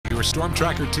your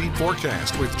StormTracker Team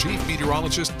forecast with Chief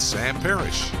Meteorologist Sam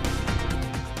Parish.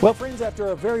 Well, friends, after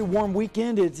a very warm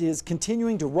weekend, it is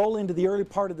continuing to roll into the early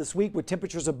part of this week with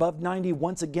temperatures above 90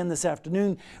 once again this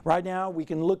afternoon. Right now, we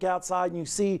can look outside and you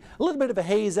see a little bit of a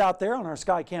haze out there on our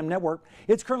SkyCam network.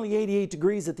 It's currently 88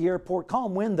 degrees at the airport.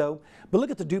 Calm wind, though. But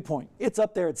look at the dew point. It's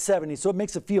up there at 70, so it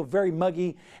makes it feel very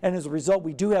muggy. And as a result,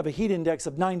 we do have a heat index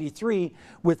of 93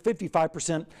 with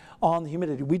 55% on the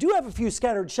humidity. We do have a few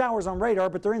scattered showers on radar,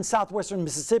 but they're in southwestern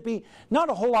Mississippi. Not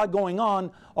a whole lot going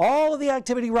on. All of the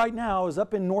activity right now is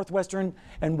up in northwestern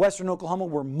and western Oklahoma,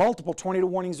 where multiple tornado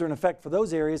warnings are in effect for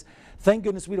those areas. Thank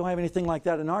goodness we don't have anything like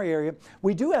that in our area.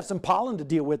 We do have some pollen to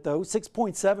deal with, though.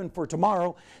 6.7 for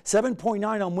tomorrow,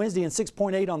 7.9 on Wednesday, and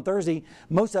 6.8 on Thursday.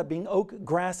 Most of that being oak,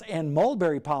 grass, and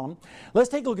mulberry pollen. Let's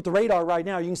take a look at the radar right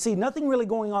now. You can see nothing really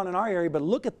going on in our area, but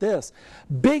look at this.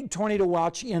 Big tornado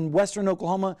watch in western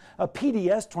Oklahoma, a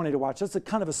PDS tornado watch. That's a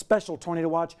kind of a special tornado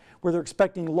watch where they're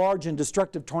expecting large and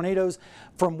destructive tornadoes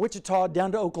from Wichita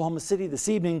down to Oklahoma City this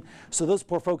evening. So those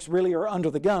poor folks really are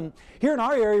under the gun. Here in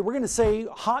our area, we're going to say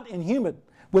hot and humid,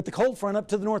 with the cold front up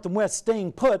to the north and west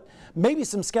staying put. Maybe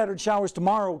some scattered showers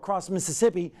tomorrow across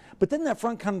Mississippi, but then that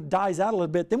front kind of dies out a little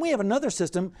bit. Then we have another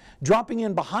system dropping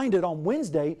in behind it on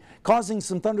Wednesday, causing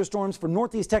some thunderstorms from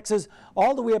northeast Texas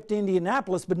all the way up to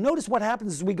Indianapolis. But notice what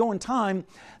happens as we go in time.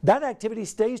 That activity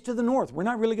stays to the north. We're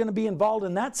not really going to be involved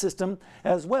in that system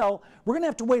as well. We're going to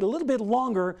have to wait a little bit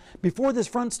longer before this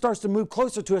front starts to move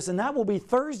closer to us, and that will be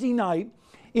Thursday night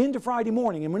into Friday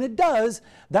morning. And when it does,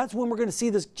 that's when we're going to see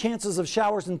the chances of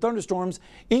showers and thunderstorms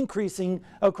increasing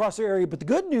across our area. But the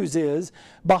good news is,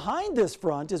 behind this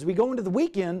front, as we go into the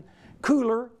weekend,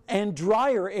 cooler and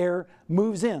drier air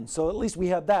moves in. So at least we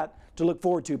have that to look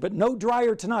forward to. But no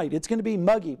drier tonight. It's going to be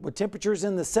muggy with temperatures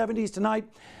in the 70s tonight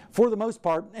for the most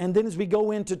part. And then as we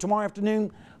go into tomorrow afternoon,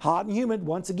 hot and humid.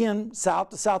 Once again, south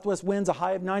to southwest winds, a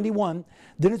high of 91.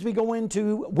 Then as we go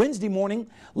into Wednesday morning,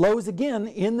 lows again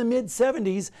in the mid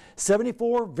 70s,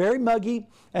 74, very muggy.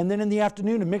 And then in the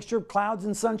afternoon, a mixture of clouds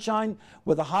and sunshine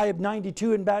with a high of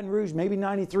 92 in Baton Rouge, maybe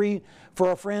 93 for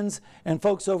our friends and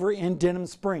folks over in Denham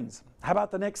Springs. How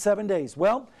about the next 7 days?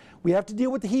 Well, we have to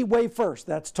deal with the heat wave first.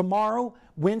 That's tomorrow,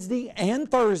 Wednesday, and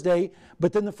Thursday.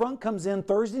 But then the front comes in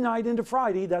Thursday night into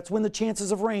Friday. That's when the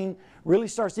chances of rain really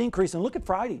starts to increase. And look at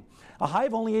Friday, a high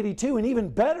of only 82, and even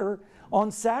better on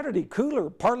Saturday, cooler,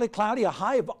 partly cloudy, a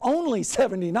high of only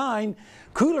 79.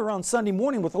 Cooler on Sunday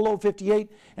morning with a low of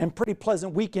 58, and pretty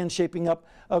pleasant weekend shaping up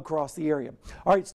across the area. All right.